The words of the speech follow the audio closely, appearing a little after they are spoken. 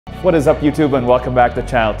What is up, YouTube, and welcome back to the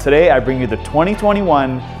channel. Today I bring you the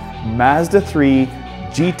 2021 Mazda 3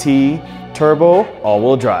 GT Turbo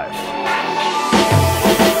all-wheel drive.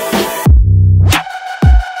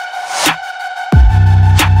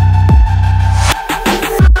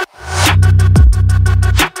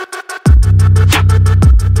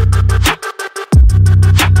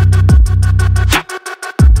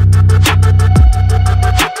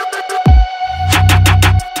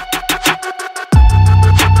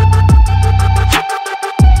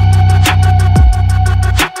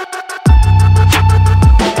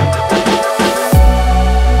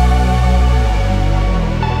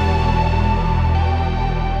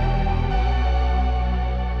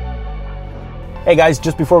 Hey guys,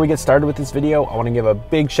 just before we get started with this video, I want to give a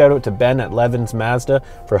big shout out to Ben at Levin's Mazda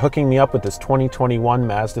for hooking me up with this 2021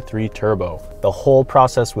 Mazda 3 Turbo. The whole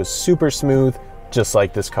process was super smooth, just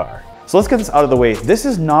like this car. So let's get this out of the way. This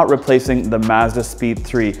is not replacing the Mazda Speed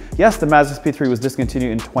 3. Yes, the Mazda Speed 3 was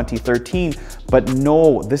discontinued in 2013, but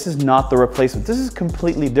no, this is not the replacement. This is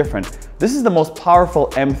completely different. This is the most powerful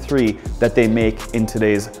M3 that they make in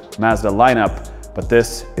today's Mazda lineup, but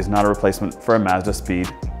this is not a replacement for a Mazda Speed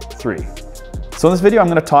 3. So in this video, I'm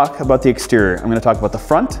going to talk about the exterior. I'm going to talk about the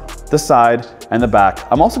front, the side, and the back.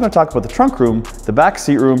 I'm also going to talk about the trunk room, the back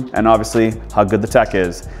seat room, and obviously how good the tech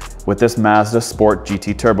is with this Mazda Sport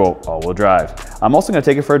GT Turbo all-wheel drive. I'm also going to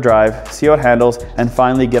take it for a drive, see how it handles, and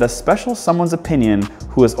finally get a special someone's opinion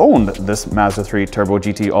who has owned this Mazda 3 Turbo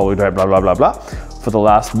GT all-wheel drive, blah, blah, blah, blah, for the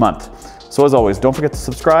last month. So as always, don't forget to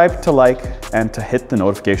subscribe, to like, and to hit the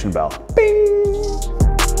notification bell. Bing!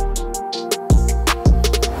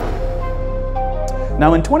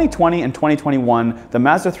 Now in 2020 and 2021, the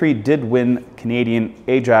Mazda 3 did win Canadian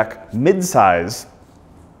AJAC Midsize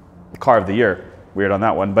Car of the Year. Weird on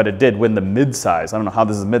that one, but it did win the midsize. I don't know how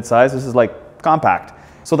this is midsize. This is like compact.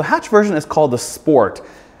 So the hatch version is called the Sport,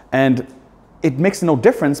 and it makes no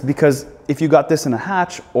difference because if you got this in a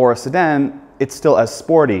hatch or a sedan, it's still as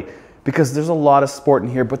sporty because there's a lot of sport in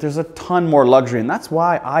here, but there's a ton more luxury, and that's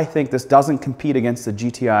why I think this doesn't compete against the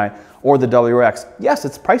GTI or the WRX. Yes,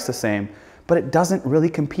 it's priced the same, but it doesn't really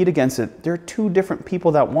compete against it. There are two different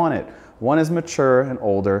people that want it. One is mature and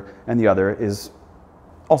older, and the other is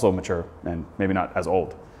also mature and maybe not as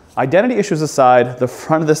old. Identity issues aside, the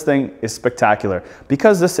front of this thing is spectacular.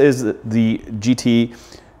 Because this is the GT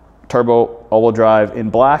Turbo all-wheel drive in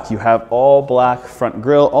black, you have all black front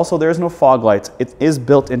grille. Also, there is no fog lights. It is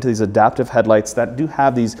built into these adaptive headlights that do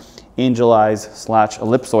have these angel eyes /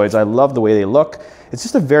 ellipsoids. I love the way they look. It's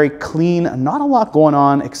just a very clean, not a lot going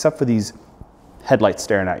on except for these headlights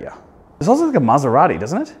staring at you. It's also like a Maserati,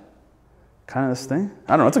 doesn't it? Kind of this thing.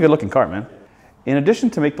 I don't know, it's a good looking car, man. In addition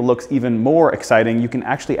to make the looks even more exciting, you can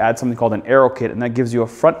actually add something called an aero kit, and that gives you a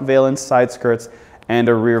front valence, side skirts, and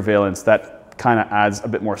a rear valence. That kind of adds a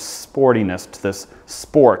bit more sportiness to this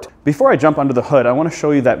Sport. Before I jump under the hood, I want to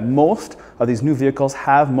show you that most of these new vehicles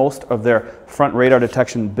have most of their front radar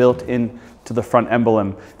detection built in to the front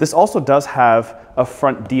emblem. This also does have a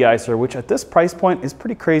front de-icer, which at this price point is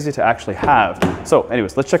pretty crazy to actually have. So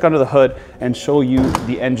anyways, let's check under the hood and show you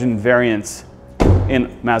the engine variants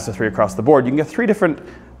in Mazda 3 across the board. You can get three different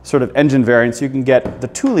sort of engine variants. You can get the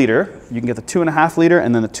 2-liter, you can get the 2.5-liter,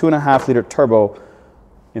 and then the 2.5-liter turbo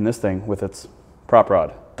in this thing with its prop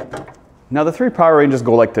rod. Now the three power ranges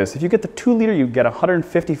go like this. If you get the 2-liter, you get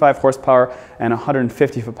 155 horsepower and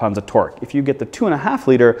 150 foot-pounds of torque. If you get the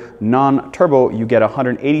 2.5-liter non-turbo, you get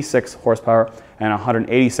 186 horsepower and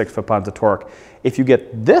 186 foot-pounds of torque. If you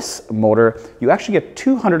get this motor, you actually get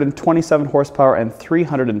 227 horsepower and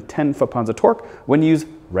 310 foot-pounds of torque when you use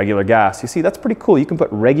regular gas. You see, that's pretty cool. You can put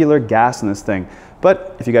regular gas in this thing.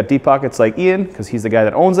 But if you got deep pockets like Ian, because he's the guy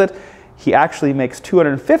that owns it, he actually makes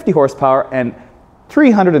 250 horsepower and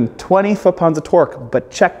 320 foot-pounds of torque, but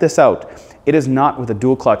check this out. It is not with a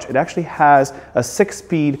dual clutch. It actually has a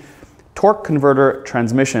 6-speed torque converter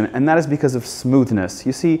transmission, and that is because of smoothness.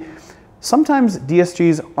 You see, sometimes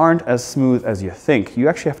DSGs aren't as smooth as you think. You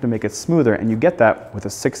actually have to make it smoother, and you get that with a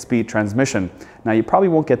 6-speed transmission. Now, you probably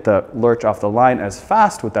won't get the lurch off the line as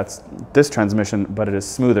fast with this transmission, but it is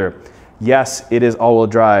smoother. Yes, it is all-wheel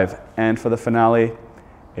drive, and for the finale,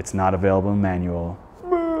 it's not available in manual.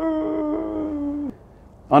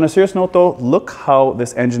 On a serious note though, look how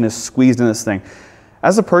this engine is squeezed in this thing.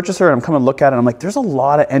 As a purchaser, I'm coming to look at it, I'm like, there's a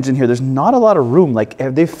lot of engine here. There's not a lot of room. Like,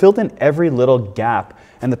 they've filled in every little gap.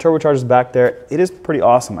 And the turbocharger's back there. It is pretty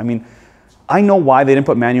awesome. I mean, I know why they didn't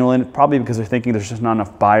put manual in, probably because they're thinking there's just not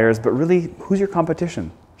enough buyers, but really, who's your competition?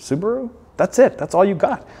 Subaru? That's it. That's all you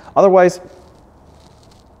got. Otherwise,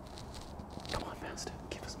 come on, Mazda,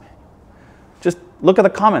 give us manual. Just look at the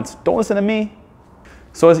comments. Don't listen to me.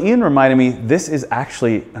 So as Ian reminded me, this is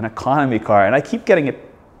actually an economy car, and I keep getting it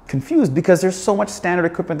confused because there's so much standard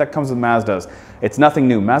equipment that comes with Mazdas. It's nothing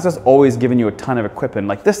new. Mazda's always given you a ton of equipment.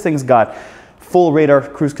 Like this thing's got full radar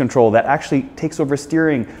cruise control that actually takes over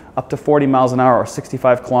steering up to 40 miles an hour or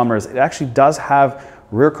 65 kilometers. It actually does have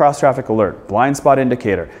rear cross traffic alert, blind spot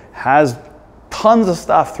indicator, has tons of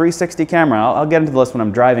stuff, 360 camera. I'll get into the list when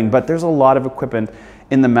I'm driving, but there's a lot of equipment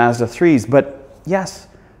in the Mazda 3s. But yes,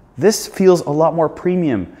 this feels a lot more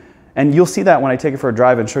premium. And you'll see that when I take it for a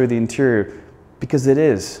drive and show you the interior, because it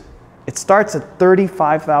is. It starts at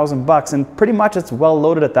 35,000 bucks, and pretty much it's well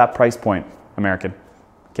loaded at that price point. American.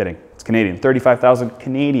 Kidding. It's Canadian. 35,000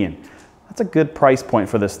 Canadian. That's a good price point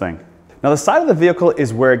for this thing. Now the side of the vehicle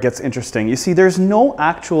is where it gets interesting. You see, there's no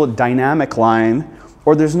actual dynamic line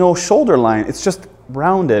or there's no shoulder line. It's just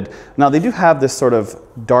rounded. Now they do have this sort of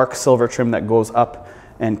dark silver trim that goes up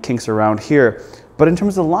and kinks around here. But in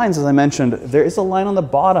terms of the lines, as I mentioned, there is a line on the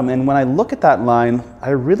bottom. And when I look at that line,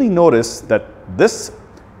 I really notice that this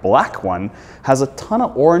black one has a ton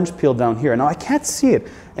of orange peel down here. Now I can't see it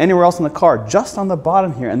anywhere else in the car, just on the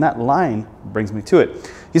bottom here, and that line brings me to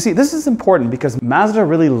it. You see, this is important because Mazda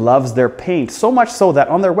really loves their paint, so much so that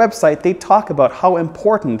on their website they talk about how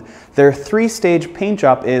important their 3-stage paint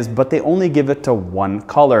job is, but they only give it to one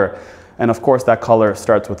color. And of course that color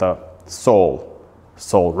starts with a Soul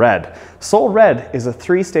Red. Soul Red is a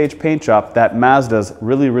 3-stage paint job that Mazdas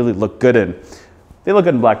really look good in. They look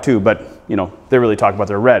good in black too, but you know, they really talk about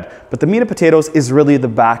their red. But the meat of potatoes is really the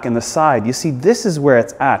back and the side. You see, this is where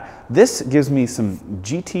it's at. This gives me some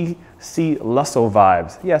GTC Lusso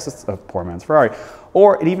vibes. Yes, it's a poor man's Ferrari.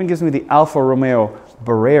 Or it even gives me the Alfa Romeo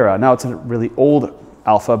Barrera. Now it's a really old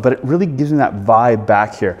Alfa, but it really gives me that vibe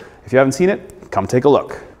back here. If you haven't seen it, come take a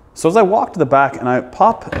look. So as I walk to the back and I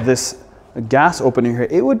pop this gas opener here,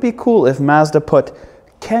 it would be cool if Mazda put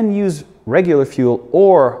can use regular fuel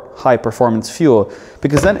or high performance fuel,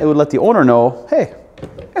 because then it would let the owner know, hey,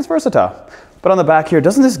 it's versatile. But on the back here,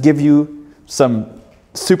 doesn't this give you some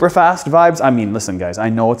super fast vibes? I mean, listen guys, I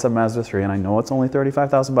know it's a Mazda 3 and I know it's only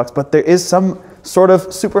 35,000 bucks, but there is some sort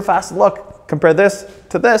of super fast look. Compare this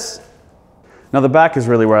to this. Now the back is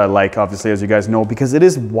really where I like, obviously, as you guys know, because it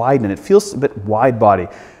is wide and it feels a bit wide body.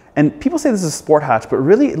 And people say this is a sport hatch, but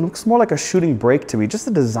really it looks more like a shooting brake to me. Just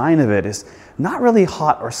the design of it is not really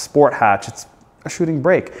hot or sport hatch. It's a shooting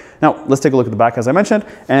brake. Now, let's take a look at the back, as I mentioned,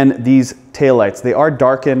 and these taillights. They are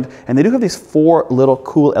darkened, and they do have these 4 little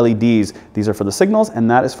cool LEDs. These are for the signals, and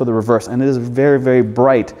that is for the reverse, and it is very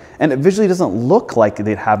bright. And it visually doesn't look like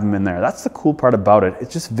they'd have them in there. That's the cool part about it. It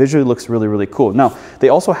just visually looks really cool. Now, they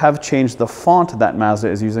also have changed the font that Mazda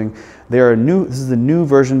is using. They are new. This is the new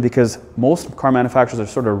version because most car manufacturers are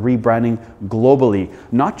sort of rebranding globally,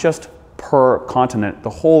 not just per continent. The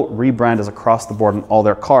whole rebrand is across the board in all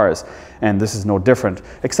their cars, and this is no different.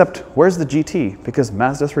 Except, where's the GT? Because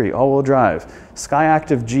Mazda 3 all-wheel drive,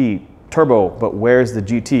 Skyactiv G turbo, but where's the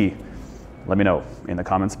GT? Let me know in the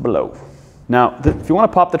comments below. Now, if you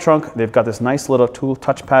want to pop the trunk, they've got this nice little tool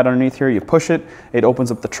touchpad underneath here. You push it, it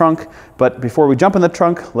opens up the trunk. But before we jump in the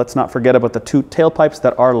trunk, let's not forget about the 2 tailpipes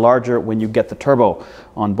that are larger when you get the turbo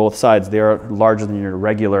on both sides. They are larger than your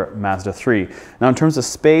regular Mazda 3. Now, in terms of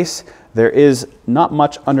space, there is not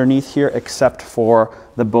much underneath here except for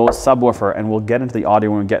the Bose subwoofer, and we'll get into the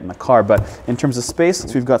audio when we get in the car. But in terms of space,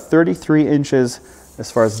 so we've got 33 inches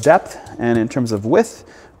as far as depth, and in terms of width,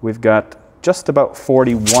 we've got just about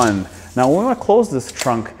 41. Now, when we want to close this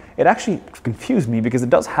trunk, it actually confused me because it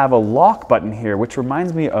does have a lock button here, which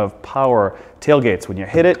reminds me of power tailgates. When you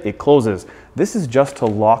hit it, it closes. This is just to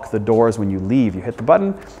lock the doors when you leave. You hit the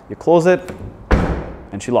button, you close it,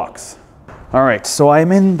 and she locks. All right, so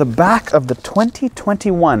I'm in the back of the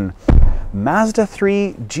 2021 Mazda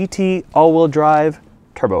 3 GT all-wheel drive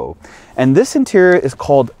turbo. And this interior is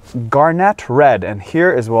called Garnet Red, and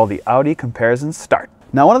here is where the Audi comparisons start.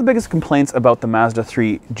 Now, one of the biggest complaints about the Mazda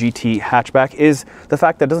 3 GT hatchback is the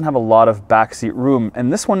fact that it doesn't have a lot of backseat room.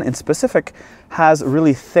 And this one in specific has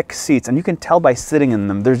really thick seats, and you can tell by sitting in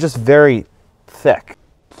them, they're just very thick.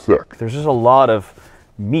 There's just a lot of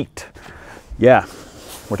meat. Yeah,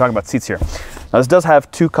 we're talking about seats here. Now, this does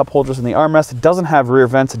have 2 cup holders in the armrest. It doesn't have rear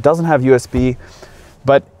vents. It doesn't have USB,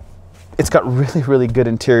 but it's got really good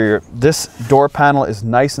interior. This door panel is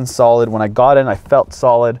nice and solid. When I got in, I felt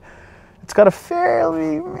solid. It's got a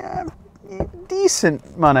fairly decent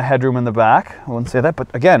amount of headroom in the back. I wouldn't say that, but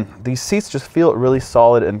again, these seats just feel really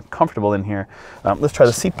solid and comfortable in here. Let's try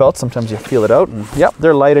the seat belt. Sometimes you feel it out, and yep,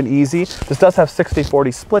 they're light and easy. This does have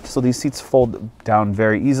 60/40 split, so these seats fold down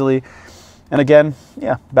very easily. And again,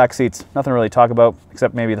 yeah, back seats, nothing really to talk about,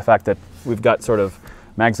 except maybe the fact that we've got sort of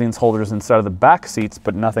magazines holders inside of the back seats,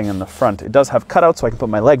 but nothing in the front. It does have cutouts so I can put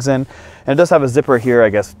my legs in, and it does have a zipper here, I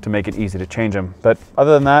guess, to make it easy to change them. But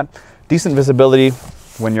other than that, decent visibility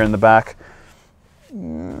when you're in the back.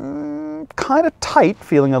 Kind of tight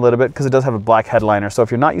feeling a little bit because it does have a black headliner. So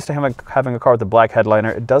if you're not used to having a car with a black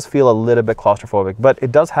headliner, it does feel a little bit claustrophobic, but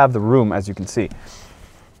it does have the room, as you can see.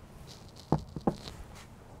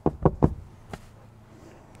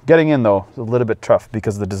 Getting in though is a little bit tough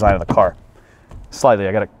because of the design of the car. Slightly,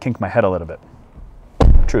 I gotta kink my head a little bit.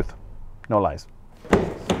 Truth, no lies.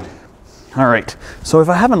 All right, so if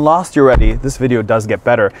I haven't lost you already, this video does get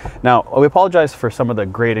better. Now, we apologize for some of the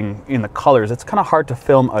grading in the colors. It's kind of hard to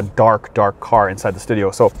film a dark car inside the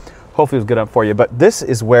studio, so hopefully it was good enough for you. But this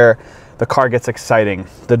is where the car gets exciting,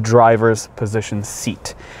 the driver's position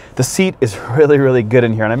seat. The seat is really, really good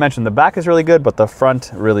in here. And I mentioned the back is really good, but the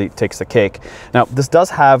front really takes the cake. Now, this does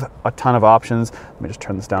have a ton of options. Let me just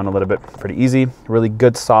turn this down a little bit, pretty easy. Really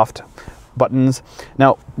good, soft buttons.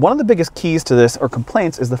 Now, one of the biggest keys to this, or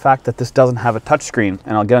complaints, is the fact that this doesn't have a touchscreen,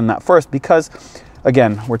 and I'll get on that first because,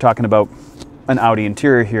 again, we're talking about an Audi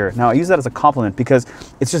interior here. Now, I use that as a compliment because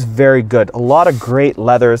it's just very good. A lot of great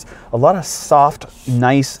leathers, a lot of soft,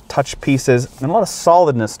 nice touch pieces, and a lot of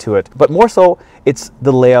solidness to it. But more so, it's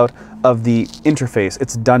the layout of the interface.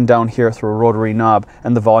 It's done down here through a rotary knob,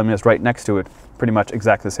 and the volume is right next to it, pretty much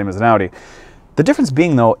exactly the same as an Audi. The difference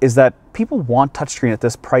being, though, is that people want touchscreen at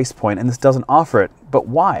this price point, and this doesn't offer it. But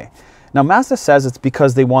why? Now, Mazda says it's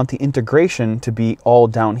because they want the integration to be all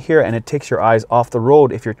down here, and it takes your eyes off the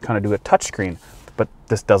road if you're kind of do a touchscreen. But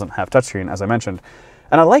this doesn't have touchscreen, as I mentioned.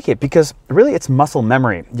 And I like it because really it's muscle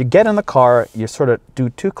memory. You get in the car, you sort of do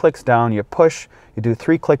 2 clicks down, you push, you do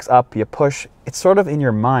 3 clicks up, you push. It's sort of in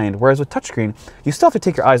your mind. Whereas with touchscreen, you still have to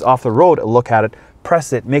take your eyes off the road, look at it,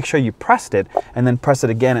 press it, make sure you pressed it, and then press it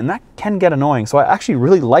again. And that can get annoying. So I actually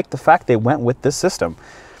really like the fact they went with this system.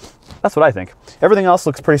 That's what I think. Everything else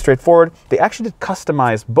looks pretty straightforward. They actually did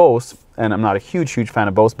customize Bose, and I'm not a huge fan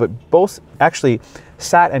of Bose, but Bose actually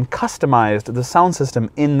sat and customized the sound system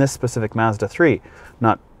in this specific Mazda 3.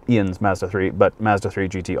 Not Ian's Mazda 3, but Mazda 3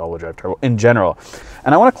 GT all-wheel drive turbo in general.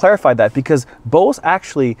 And I want to clarify that because Bose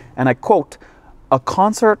actually, and I quote, "A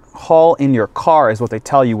concert hall in your car" is what they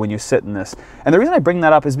tell you when you sit in this. And the reason I bring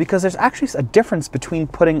that up is because there's actually a difference between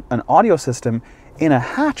putting an audio system in a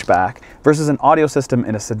hatchback versus an audio system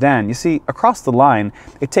in a sedan. You see, across the line,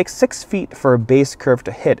 it takes 6 feet for a base curve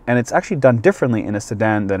to hit, and it's actually done differently in a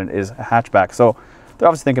sedan than it is a hatchback. So they're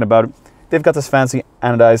obviously thinking about it. They've got this fancy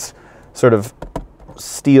anodized sort of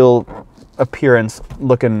steel appearance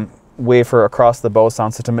looking wafer across the Bose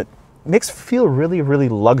sound system. It makes it feel really, really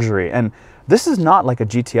luxury. And this is not like a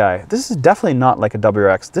GTI. This is definitely not like a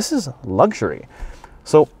WRX. This is luxury.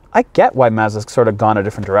 So I get why Mazda's sort of gone a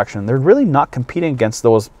different direction. They're really not competing against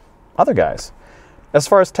those other guys. As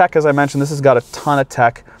far as tech, as I mentioned, this has got a ton of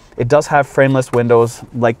tech. It does have frameless windows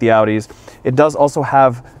like the Audis. It does also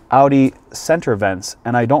have Audi center vents,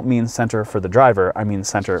 and I don't mean center for the driver, I mean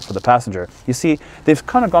center for the passenger. You see, they've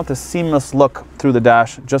kind of got this seamless look through the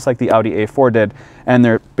dash, just like the Audi A4 did, and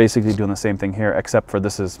they're basically doing the same thing here, except for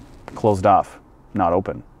this is closed off, not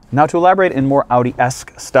open. Now, to elaborate in more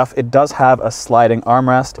Audi-esque stuff, it does have a sliding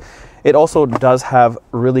armrest. It also does have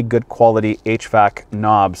really good quality HVAC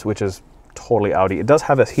knobs, which is totally Audi. It does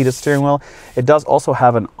have a heated steering wheel. It does also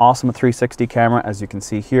have an awesome 360 camera, as you can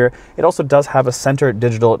see here. It also does have a center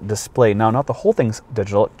digital display. Now, not the whole thing's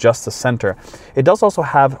digital, just the center. It does also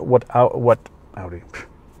have what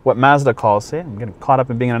Mazda calls, see, I'm getting caught up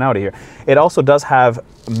in being an Audi here. It also does have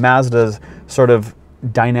Mazda's sort of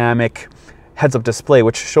dynamic heads-up display,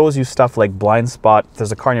 which shows you stuff like blind spot.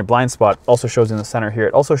 There's a car in your blind spot, also shows you in the center here.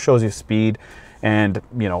 It also shows you speed and,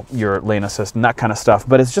 you know, your lane assist and that kind of stuff.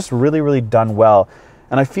 But it's just really, really done well.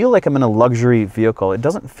 And I feel like I'm in a luxury vehicle. It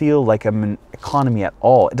doesn't feel like I'm in economy at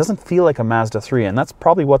all. It doesn't feel like a Mazda 3, and that's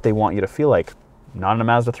probably what they want you to feel like, not in a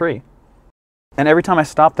Mazda 3. And every time I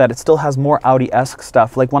stop that, it still has more Audi-esque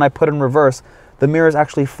stuff. Like when I put in reverse, the mirrors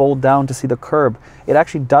actually fold down to see the curb. It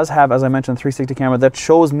actually does have, as I mentioned, 360 camera that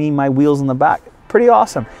shows me my wheels in the back. Pretty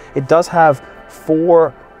awesome. It does have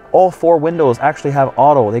all four windows actually have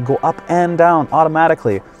auto. They go up and down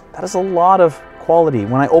automatically. That is a lot of quality.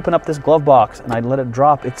 When I open up this glove box and I let it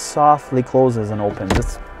drop, it softly closes and opens.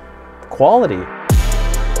 It's quality.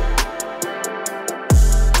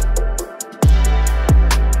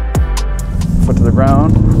 Foot to the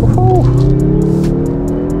ground. Woohoo!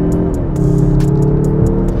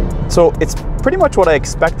 So it's pretty much what I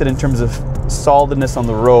expected in terms of solidness on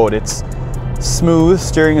the road. It's smooth,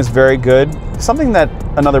 steering is very good. Something that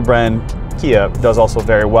another brand, Kia, does also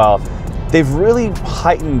very well. They've really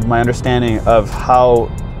heightened my understanding of how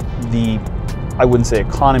the I wouldn't say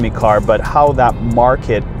economy car, but how that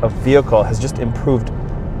market of vehicle has just improved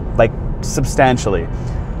like substantially.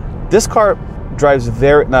 This car drives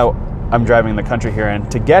now I'm driving in the country here, and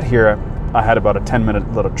to get here, I had about a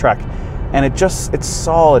 10-minute little trek, and it's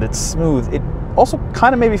solid, it's smooth. It also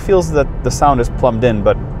kind of maybe feels that the sound is plumbed in,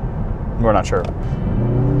 but we're not sure.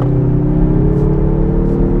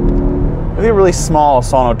 Maybe a really small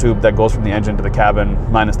sono tube that goes from the engine to the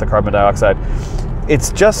cabin, minus the carbon dioxide.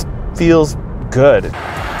 It just feels good.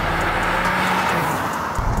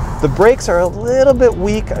 The brakes are a little bit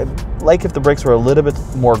weak. I'd like if the brakes were a little bit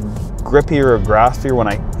more grippier or graspier when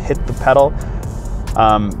I hit the pedal.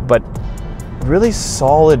 But really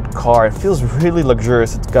solid car. It feels really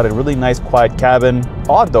luxurious. It's got a really nice quiet cabin.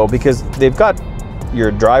 Odd though, because they've got your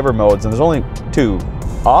driver modes, and there's only two: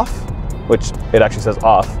 off, which it actually says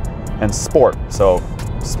off, and sport. So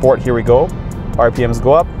sport, here we go. RPMs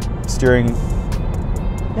go up. Steering,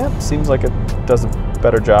 yeah, seems like it does a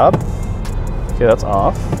better job. Okay, that's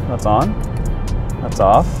off. That's on. That's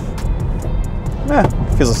off.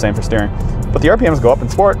 Feels the same for steering. But the RPMs go up in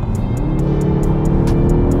sport.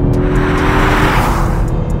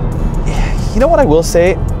 You know what I will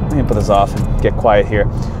say? Let me put this off and get quiet here.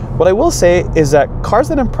 What I will say is that cars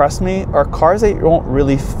that impress me are cars that you don't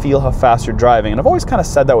really feel how fast you're driving. And I've always kind of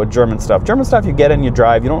said that with German stuff. German stuff, you get in, you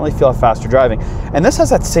drive, you don't really feel how fast you're driving. And this has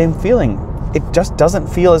that same feeling. It just doesn't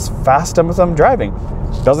feel as fast as I'm driving.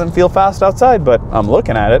 It doesn't feel fast outside, but I'm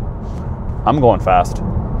looking at it. I'm going fast.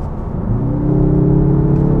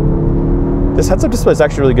 This heads-up display is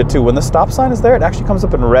actually really good too. When the stop sign is there, it actually comes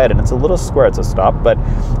up in red, and it's a little square. It's a stop, but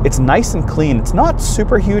it's nice and clean. It's not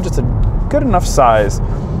super huge. It's a good enough size.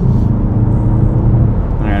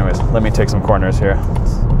 Anyways, let me take some corners here.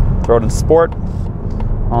 Let's throw it in sport.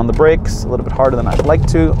 On the brakes, a little bit harder than I'd like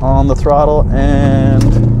to. On the throttle, and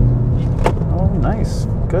oh, nice.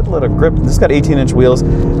 Good little grip. This has got 18-inch wheels.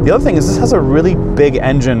 The other thing is this has a really big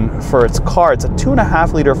engine for its car. It's a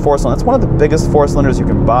 2.5-liter four-cylinder. That's one of the biggest four-cylinders you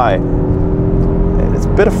can buy. It's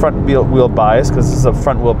a bit of front wheel bias because this is a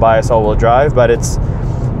front wheel bias all-wheel drive, but it's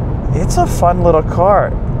a fun little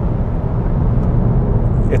car.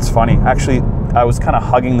 It's funny. Actually, I was kind of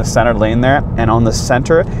hugging the center lane there, and on the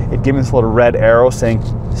center, it gave me this little red arrow saying,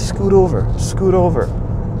 scoot over, scoot over.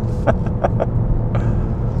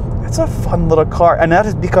 It's a fun little car, and that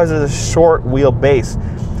is because of the short wheelbase.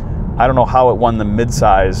 I don't know how it won the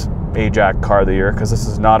midsize AJAC car of the year, because this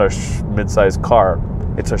is not a midsize car.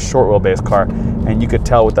 It's a short wheelbase car, and you could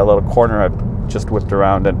tell with that little corner I just whipped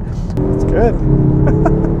around, and it's good.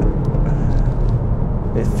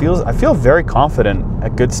 I feel very confident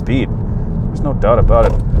at good speed. There's no doubt about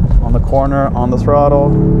it. On the corner, on the throttle.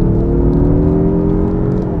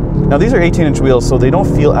 Now these are 18-inch wheels, so they don't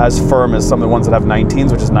feel as firm as some of the ones that have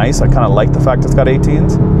 19s, which is nice. I kind of like the fact it's got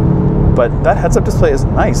 18s. But that heads-up display is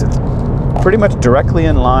nice. It's pretty much directly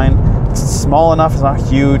in line. It's small enough, it's not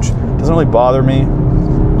huge. It doesn't really bother me.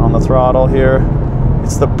 On the throttle here.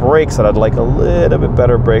 It's the brakes that I'd like a little bit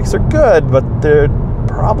better brakes. They're good, but they're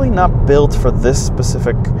probably not built for this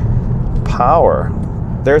specific power.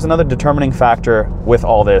 There's another determining factor with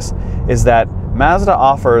all this, is that Mazda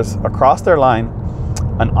offers across their line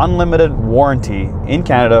an unlimited warranty in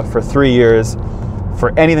Canada for 3 years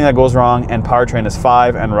for anything that goes wrong, and powertrain is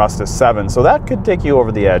 5 and rust is 7. So that could take you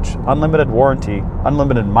over the edge. Unlimited warranty,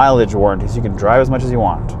 unlimited mileage warranty, so you can drive as much as you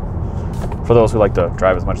want. For those who like to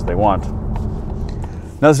drive as much as they want.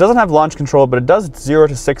 Now this doesn't have launch control, but it does 0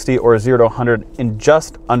 to 60 or 0 to 100 in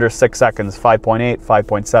just under 6 seconds, 5.8,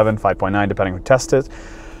 5.7, 5.9, depending on who tests it.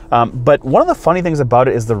 But one of the funny things about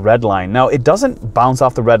it is the red line. Now it doesn't bounce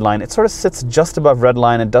off the red line. It sort of sits just above red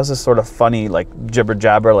line and does this sort of funny like jibber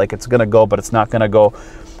jabber, like it's gonna go, but it's not gonna go.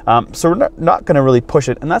 So we're not gonna really push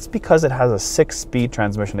it, and that's because it has a 6-speed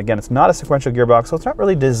transmission. Again, it's not a sequential gearbox, so it's not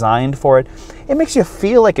really designed for it. It makes you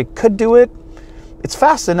feel like it could do it. It's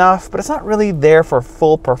fast enough, but it's not really there for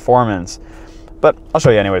full performance. But I'll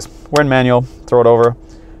show you anyways. We're in manual, throw it over,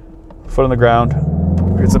 foot on the ground,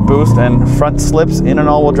 it's a boost, and front slips in an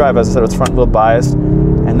all-wheel drive. As I said, it's front wheel biased,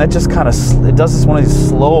 and that just kind of, it does this one of these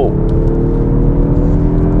slow.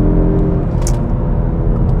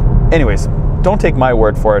 Anyways, don't take my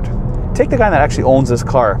word for it. Take the guy that actually owns this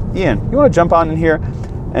car. Ian, you want to jump on in here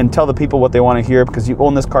and tell the people what they want to hear, because you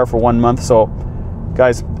own this car for 1 month. So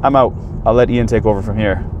guys, I'm out. I'll let Ian take over from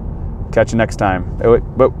here. Catch you next time. Wait,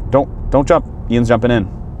 don't jump. Ian's jumping in.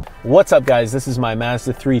 What's up guys, this is my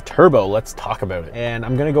Mazda 3 Turbo. Let's talk about it. And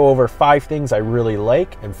I'm gonna go over 5 things I really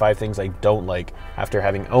like and 5 things I don't like after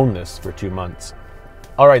having owned this for 2 months.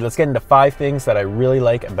 All right, let's get into 5 things that I really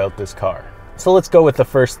like about this car. So let's go with the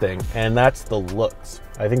first thing, and that's the looks.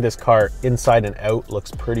 I think this car inside and out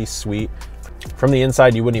looks pretty sweet. From the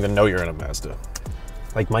inside, you wouldn't even know you're in a Mazda.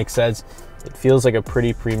 Like Mike says, it feels like a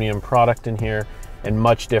pretty premium product in here and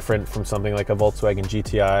much different from something like a Volkswagen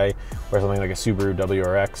GTI or something like a Subaru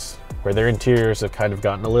WRX, where their interiors have kind of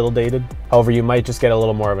gotten a little dated. However, you might just get a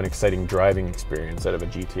little more of an exciting driving experience out of a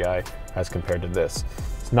GTI as compared to this.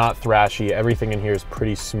 It's not thrashy, everything in here is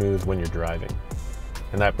pretty smooth when you're driving.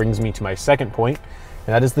 And that brings me to my second point,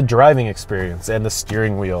 and that is the driving experience and the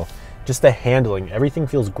steering wheel. Just the handling, everything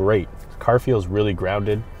feels great. The car feels really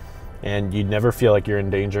grounded, and you never feel like you're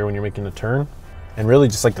in danger when you're making a turn. And really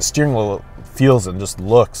just like the steering wheel feels and just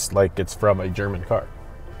looks like it's from a German car.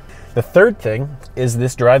 The third thing is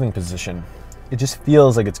this driving position. It just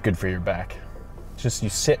feels like it's good for your back. It's just you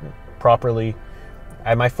sit properly.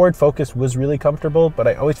 My Ford Focus was really comfortable, but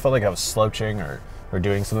I always felt like I was slouching or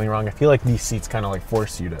doing something wrong. I feel like these seats kind of like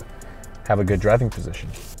force you to have a good driving position.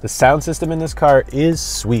 The sound system in this car is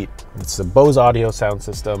sweet. It's a Bose audio sound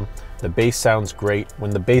system. The bass sounds great.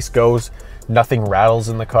 When the bass goes, nothing rattles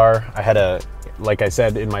in the car. I had like I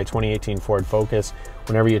said, in my 2018 Ford Focus,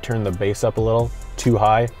 whenever you turn the bass up a little too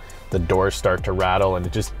high, the doors start to rattle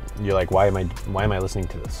and you're like, why am I listening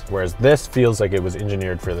to this? Whereas this feels like it was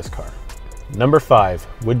engineered for this car. Number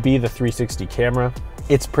 5 would be the 360 camera.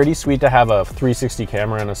 It's pretty sweet to have a 360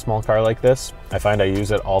 camera in a small car like this. I find I use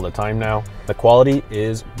it all the time now. The quality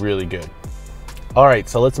is really good. All right,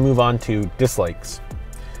 so let's move on to dislikes.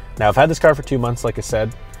 Now, I've had this car for 2 months, like I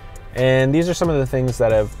said, and these are some of the things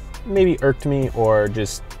that have maybe irked me or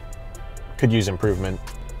just could use improvement.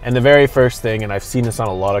 And the very first thing, and I've seen this on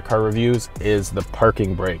a lot of car reviews, is the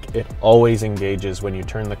parking brake. It always engages when you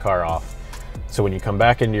turn the car off. So when you come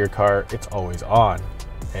back into your car, it's always on.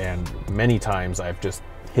 And many times I've just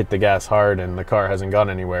hit the gas hard and the car hasn't gone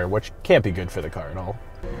anywhere, which can't be good for the car at all.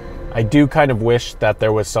 I do kind of wish that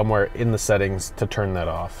there was somewhere in the settings to turn that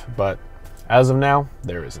off, but as of now,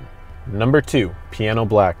 there isn't. Number 2, piano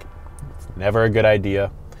black. It's never a good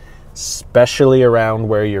idea, especially around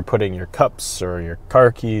where you're putting your cups or your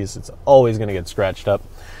car keys. It's always gonna get scratched up.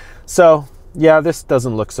 So yeah, this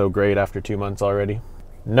doesn't look so great after 2 months already.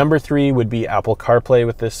 Number 3 would be Apple CarPlay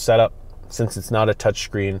with this setup. Since it's not a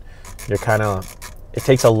touchscreen, it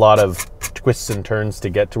takes a lot of twists and turns to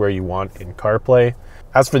get to where you want in CarPlay.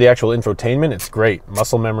 As for the actual infotainment, it's great.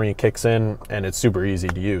 Muscle memory kicks in and it's super easy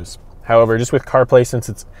to use. However, just with CarPlay, since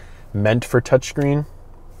it's meant for touchscreen,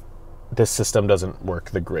 this system doesn't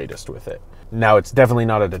work the greatest with it. Now, it's definitely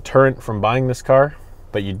not a deterrent from buying this car,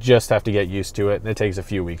 but you just have to get used to it, and it takes a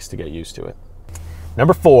few weeks to get used to it.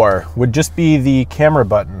 Number 4 would just be the camera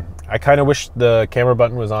button. I kind of wish the camera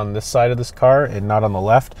button was on this side of this car and not on the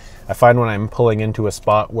left. I find when I'm pulling into a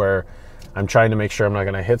spot where I'm trying to make sure I'm not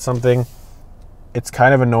going to hit something, it's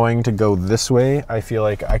kind of annoying to go this way. I feel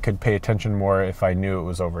like I could pay attention more if I knew it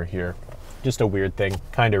was over here. Just a weird thing,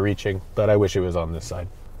 kind of reaching, but I wish it was on this side.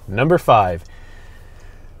 Number 5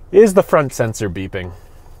 is the front sensor beeping.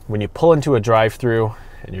 When you pull into a drive-through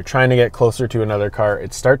and you're trying to get closer to another car,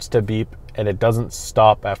 it starts to beep and it doesn't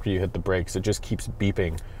stop after you hit the brakes. It just keeps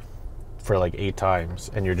beeping for like 8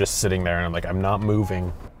 times and you're just sitting there and I'm like, I'm not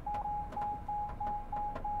moving.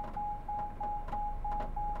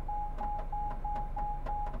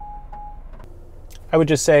 I would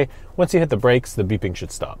just say, once you hit the brakes, the beeping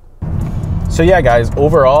should stop. So yeah, guys,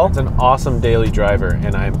 overall, it's an awesome daily driver,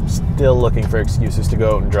 and I'm still looking for excuses to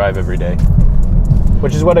go out and drive every day,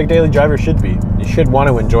 which is what a daily driver should be. You should want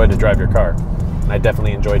to enjoy to drive your car, and I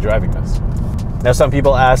definitely enjoy driving this. Now, some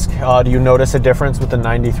people ask, do you notice a difference with the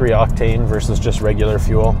 93 octane versus just regular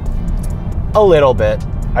fuel? A little bit.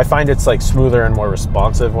 I find it's like smoother and more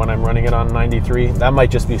responsive when I'm running it on 93. That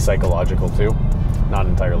might just be psychological too. Not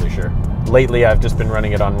entirely sure. Lately, I've just been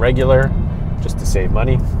running it on regular just to save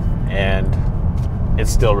money, and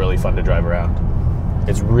it's still really fun to drive around.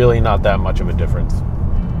 It's really not that much of a difference.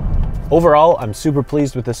 Overall, I'm super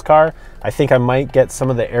pleased with this car. I think I might get some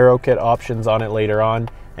of the aero kit options on it later on,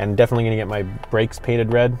 and definitely gonna get my brakes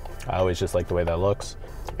painted red. I always just like the way that looks.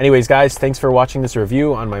 Anyways, guys, thanks for watching this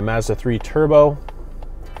review on my Mazda 3 Turbo.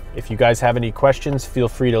 If you guys have any questions, feel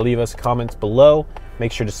free to leave us comments below.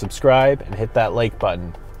 Make sure to subscribe and hit that like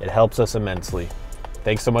button. It helps us immensely.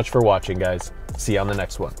 Thanks so much for watching, guys. See you on the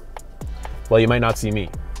next one. Well, you might not see me,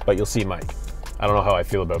 but you'll see Mike. I don't know how I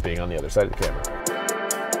feel about being on the other side of the camera.